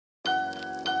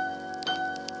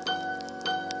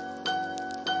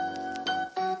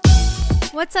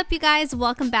What's up, you guys?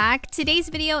 Welcome back. Today's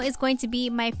video is going to be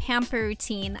my pamper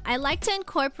routine. I like to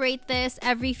incorporate this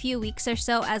every few weeks or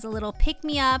so as a little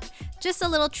pick-me-up, just a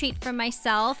little treat for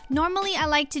myself. Normally, I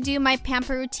like to do my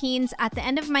pamper routines at the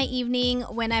end of my evening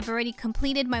when I've already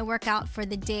completed my workout for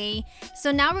the day.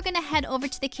 So now we're gonna head over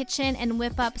to the kitchen and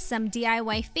whip up some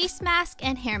DIY face mask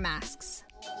and hair masks.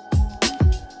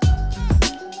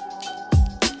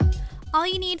 All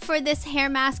you need for this hair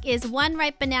mask is 1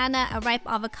 ripe banana, a ripe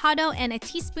avocado, and a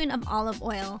teaspoon of olive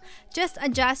oil. Just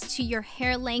adjust to your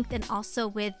hair length and also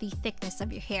with the thickness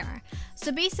of your hair.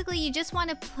 So basically, you just want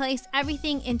to place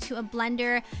everything into a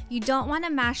blender. You don't want to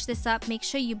mash this up. Make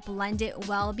sure you blend it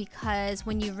well, because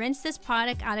when you rinse this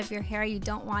product out of your hair, you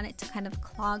don't want it to kind of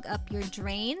clog up your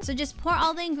drain. So just pour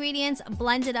all the ingredients,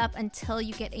 blend it up until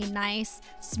you get a nice,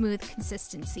 smooth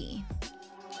consistency.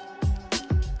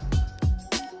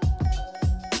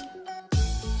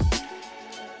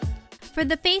 For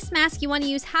the face mask, you want to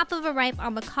use half of a ripe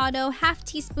avocado, half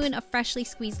teaspoon of freshly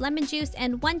squeezed lemon juice,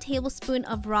 and 1 tablespoon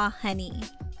of raw honey.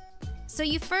 So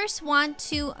you first want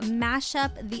to mash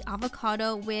up the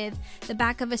avocado with the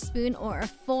back of a spoon or a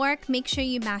fork. Make sure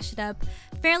you mash it up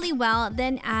fairly well,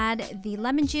 then add the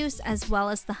lemon juice as well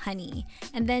as the honey,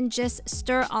 and then just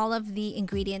stir all of the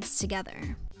ingredients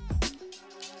together.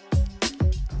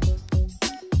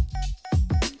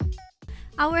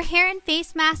 Our hair and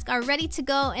face mask are ready to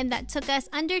go, and that took us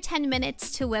under 10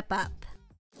 minutes to whip up.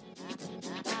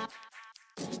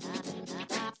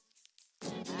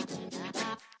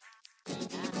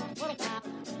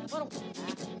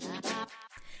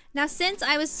 Now, since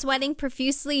I was sweating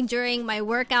profusely during my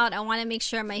workout, I want to make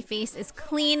sure my face is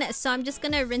clean, so I'm just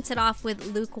going to rinse it off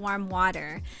with lukewarm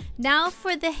water. Now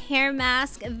for the hair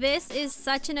mask. This is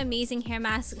such an amazing hair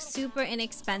mask, super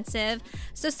inexpensive.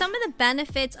 So some of the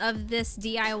benefits of this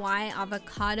DIY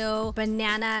avocado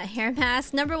banana hair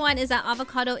mask. Number one is that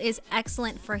avocado is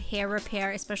excellent for hair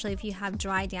repair, especially if you have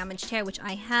dry, damaged hair, which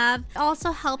I have. It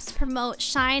also helps promote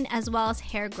shine as well as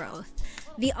hair growth.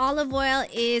 The olive oil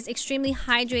is extremely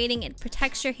hydrating. It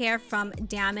protects your hair from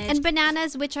damage. And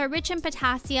bananas, which are rich in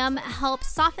potassium, help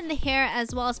soften the hair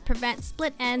as well as prevent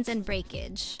split ends and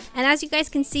breakage. And as you guys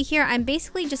can see here, I'm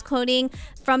basically just coating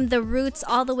from the roots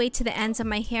all the way to the ends of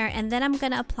my hair, and then I'm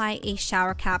gonna apply a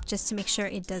shower cap just to make sure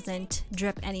it doesn't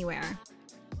drip anywhere.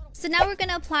 So now we're going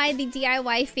to apply the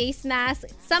DIY face mask.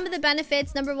 Some of the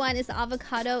benefits, number one is the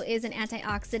avocado is an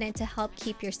antioxidant to help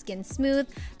keep your skin smooth.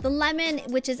 The lemon,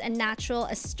 which is a natural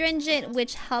astringent,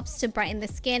 which helps to brighten the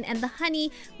skin. And the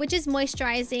honey, which is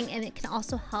moisturizing, and it can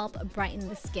also help brighten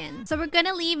the skin. So we're going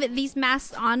to leave these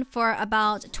masks on for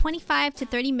about 25 to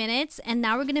 30 minutes. And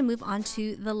now we're going to move on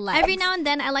to the legs. Every now and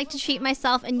then, I like to treat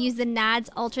myself and use the Nads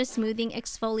Ultra Smoothing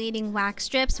Exfoliating Wax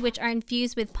Strips, which are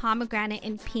infused with pomegranate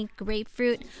and pink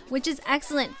grapefruit, which is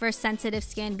excellent for sensitive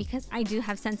skin because I do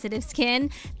have sensitive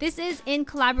skin. This is in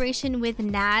collaboration with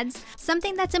Nads.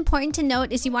 Something that's important to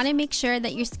note is you want to make sure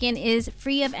that your skin is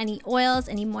free of any oils,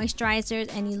 any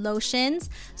moisturizers, any lotions.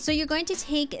 So you're going to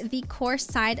take the coarse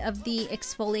side of the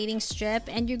exfoliating strip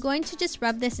and you're going to just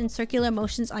rub this in circular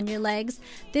motions on your legs.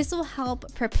 This will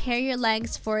help prepare your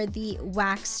legs for the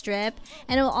wax strip,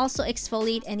 and it will also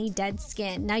exfoliate any dead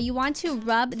skin. Now you want to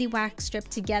rub the wax strip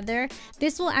together.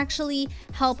 This will actually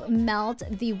help melt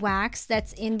the wax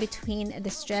that's in between the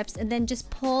strips, and then just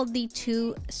pull the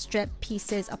 2 strip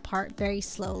pieces apart very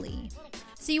slowly.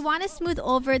 So you want to smooth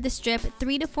over the strip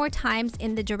 3 to 4 times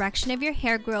in the direction of your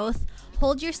hair growth.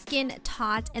 Hold your skin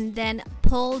taut and then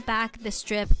pull back the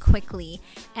strip quickly,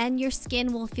 and your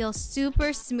skin will feel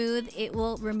super smooth. It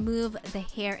will remove the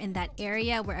hair in that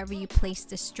area wherever you place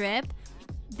the strip.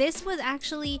 This was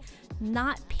actually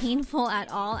not painful at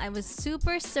all. I was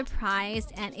super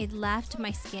surprised, and it left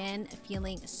my skin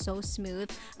feeling so smooth.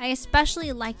 I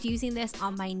especially liked using this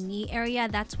on my knee area.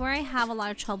 That's where I have a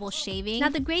lot of trouble shaving. Now,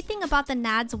 the great thing about the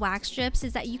Nads wax strips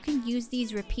is that you can use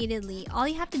these repeatedly. All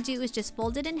you have to do is just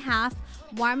fold it in half,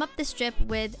 warm up the strip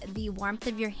with the warmth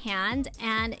of your hand,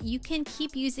 and you can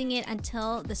keep using it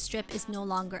until the strip is no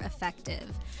longer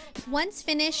effective. Once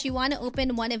finished, you want to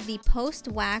open one of the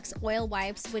post-wax oil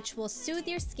wipes, which will soothe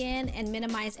your skin and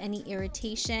minimize any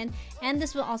irritation, and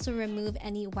this will also remove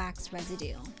any wax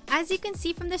residue. As you can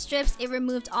see from the strips, it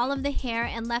removed all of the hair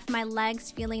and left my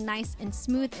legs feeling nice and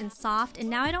smooth and soft, and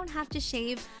now I don't have to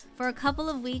shave for a couple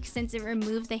of weeks since it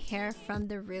removed the hair from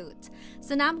the root.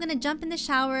 So now I'm gonna jump in the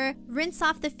shower, rinse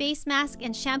off the face mask,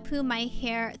 and shampoo my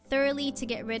hair thoroughly to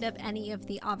get rid of any of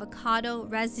the avocado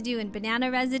residue and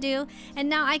banana residue. And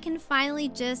now I can finally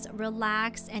just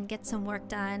relax and get some work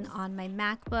done on my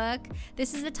MacBook.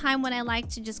 This is the time when I like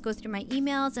to just go through my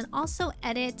emails and also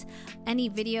edit any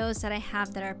videos that I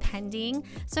have that are pending.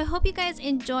 So I hope you guys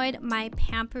enjoyed my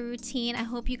pamper routine. I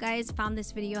hope you guys found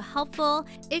this video helpful.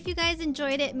 If you guys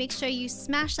enjoyed it, make sure you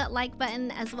smash that like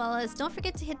button, as well as don't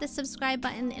forget to hit the subscribe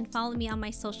button and follow me on my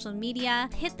social media.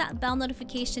 Hit that bell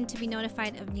notification to be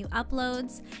notified of new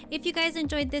uploads. If you guys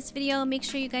enjoyed this video, make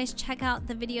sure you guys check out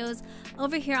the videos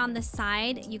over here on the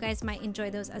side. You guys might enjoy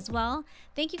those as well.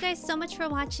 Thank you guys so much for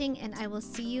watching, and I will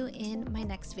see you in my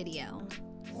next video.